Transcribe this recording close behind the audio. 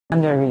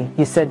January,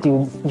 you said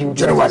you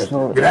January.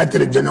 Did I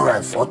tell you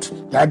January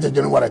 4th? Did I tell you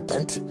January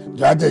 10th?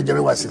 Did I tell you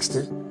January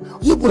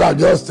 16th? You people are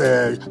just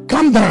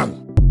calm down.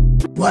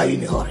 Why are you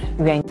in a hurry?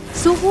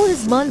 So who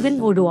is Melvin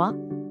Oduah?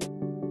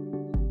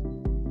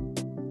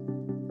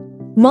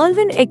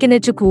 Melvin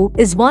Oduah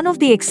is one of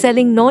the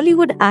excelling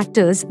Nollywood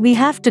actors we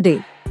have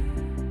today.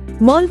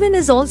 Melvin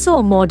is also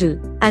a model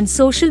and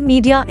social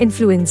media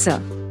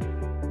influencer.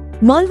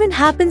 Melvin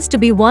happens to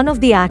be one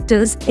of the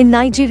actors in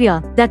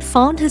Nigeria that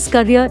found his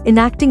career in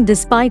acting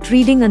despite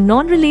reading a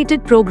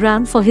non-related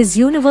program for his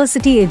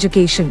university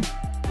education.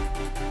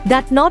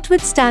 That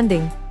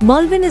notwithstanding,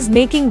 Melvin is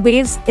making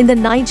waves in the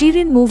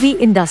Nigerian movie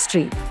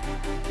industry.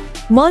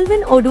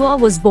 Melvin Oduah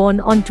was born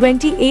on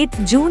 28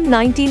 June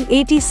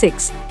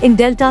 1986 in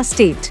Delta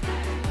State.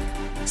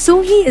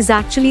 So he is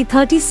actually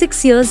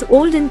 36 years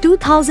old in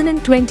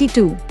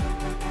 2022.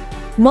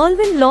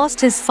 Melvin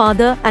lost his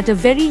father at a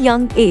very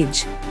young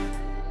age.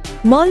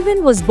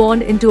 Melvin was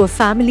born into a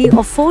family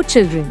of 4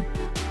 children.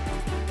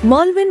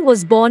 Melvin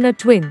was born a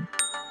twin.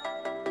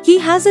 He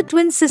has a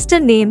twin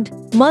sister named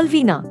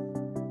Melvina.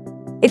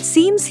 It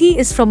seems he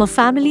is from a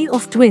family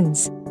of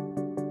twins.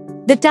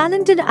 The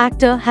talented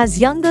actor has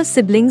younger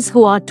siblings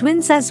who are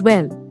twins as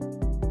well.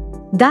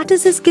 That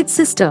is his kid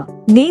sister,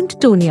 named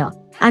Tonya,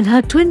 and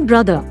her twin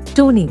brother,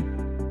 Tony.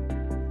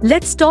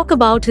 Let's talk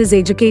about his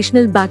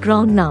educational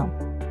background now.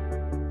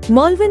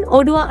 Melvin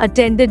Oduah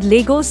attended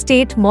Lagos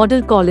State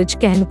Model College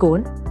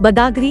Kenkon,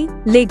 Badagry,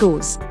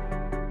 Lagos.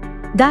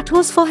 That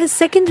was for his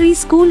secondary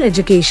school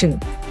education.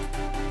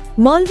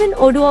 Melvin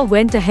Oduah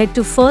went ahead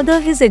to further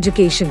his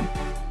education.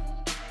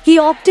 He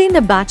obtained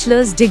a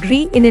bachelor's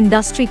degree in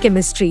industry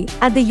chemistry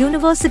at the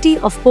University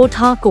of Port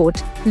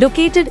Harcourt,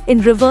 located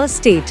in Rivers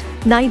State,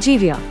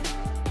 Nigeria.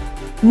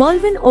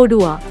 Melvin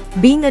Oduah,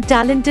 being a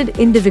talented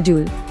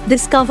individual,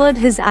 discovered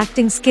his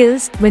acting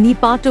skills when he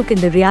partook in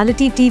the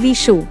reality TV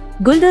show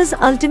Guldar's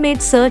Ultimate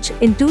Search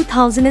in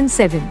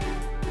 2007.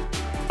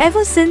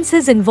 Ever since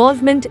his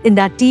involvement in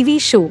that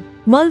TV show,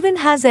 Melvin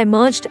has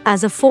emerged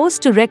as a force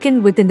to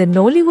reckon with in the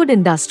Nollywood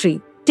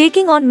industry,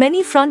 taking on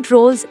many front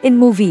roles in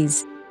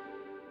movies.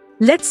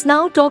 Let's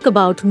now talk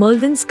about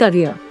Melvin's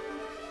career.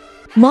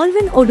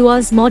 Melvin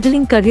Oduah's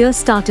modeling career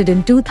started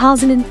in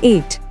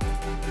 2008.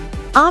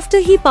 After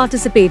he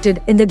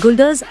participated in the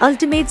Guldar's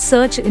Ultimate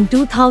Search in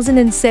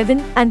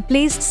 2007 and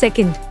placed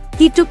second,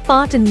 he took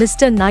part in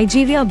Mr.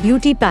 Nigeria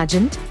beauty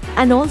pageant,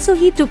 and also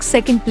he took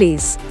second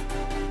place.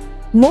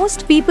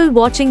 Most people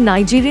watching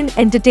Nigerian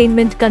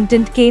entertainment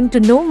content came to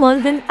know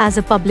Melvin as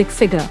a public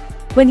figure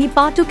when he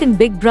partook in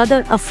Big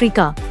Brother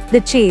Africa,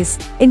 The Chase,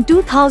 in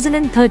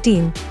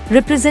 2013,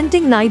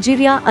 representing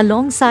Nigeria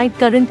alongside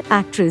current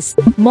actress,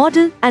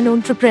 model and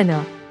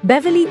entrepreneur,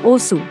 Beverly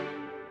Osu.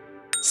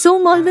 So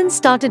Melvin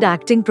started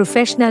acting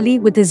professionally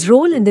with his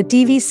role in the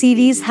TV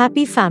series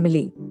Happy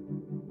Family.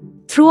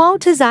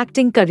 Throughout his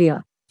acting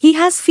career, he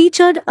has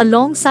featured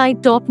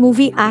alongside top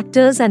movie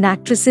actors and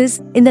actresses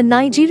in the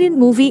Nigerian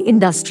movie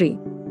industry.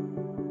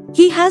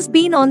 He has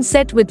been on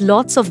set with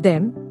lots of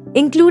them,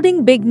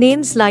 including big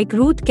names like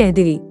Ruth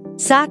Kediri,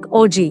 Sak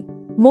Oji,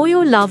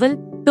 Moyo Lawal,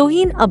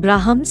 Tohin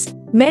Abrahams,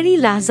 Mary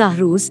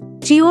Lazarus,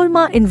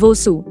 Chiorma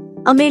Invosu,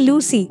 Ame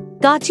Lucy,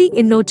 Kachi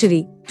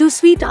Innochiri, Too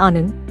Sweet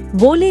Anand,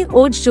 Bole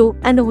Ojjo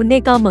and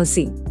Oneka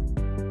Mercy.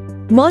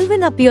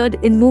 Melvin appeared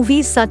in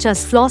movies such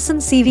as Flossom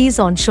series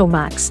on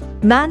Showmax,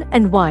 Man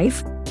and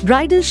Wife,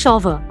 Bridal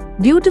Shower,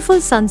 Beautiful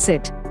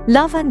Sunset,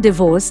 Love and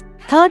Divorce,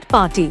 Third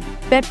Party,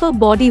 Pepper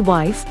Body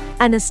Wife,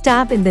 and A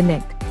Stab in the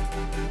Neck.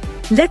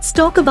 Let's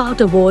talk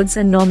about awards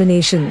and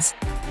nominations.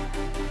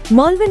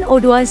 Melvin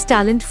Oduah's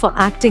talent for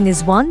acting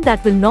is one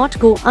that will not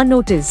go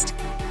unnoticed.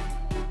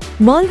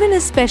 Melvin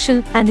is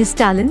special and his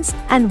talents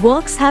and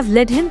works have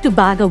led him to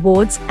bag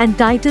awards and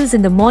titles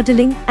in the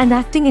modeling and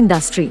acting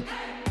industry.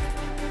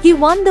 He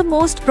won the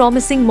Most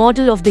Promising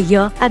Model of the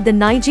Year at the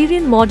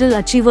Nigerian Model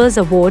Achievers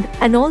Award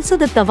and also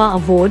the Tawa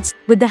Awards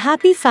with the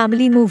Happy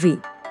Family movie.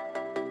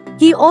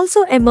 He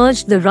also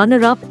emerged the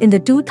runner-up in the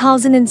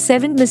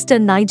 2007 Mr.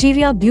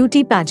 Nigeria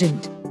beauty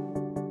pageant.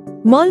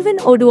 Melvin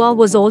Oduah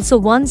was also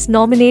once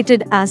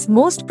nominated as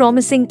Most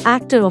Promising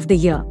Actor of the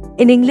Year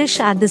in English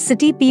at the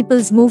City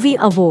People's Movie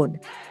Award.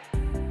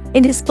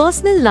 In his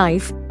personal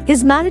life,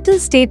 his marital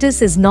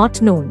status is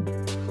not known.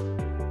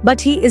 But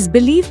he is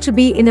believed to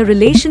be in a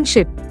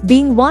relationship,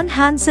 being one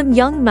handsome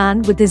young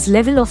man with his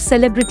level of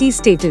celebrity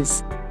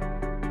status.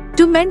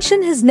 To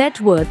mention his net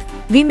worth,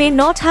 we may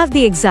not have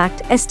the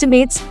exact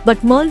estimates,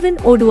 but Melvin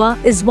Oduah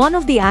is one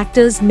of the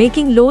actors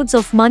making loads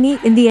of money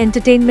in the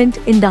entertainment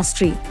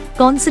industry,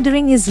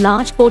 considering his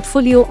large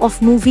portfolio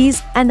of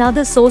movies and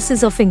other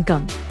sources of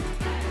income.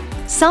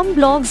 Some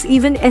blogs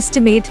even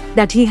estimate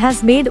that he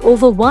has made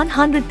over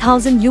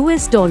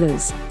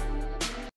 $100,000.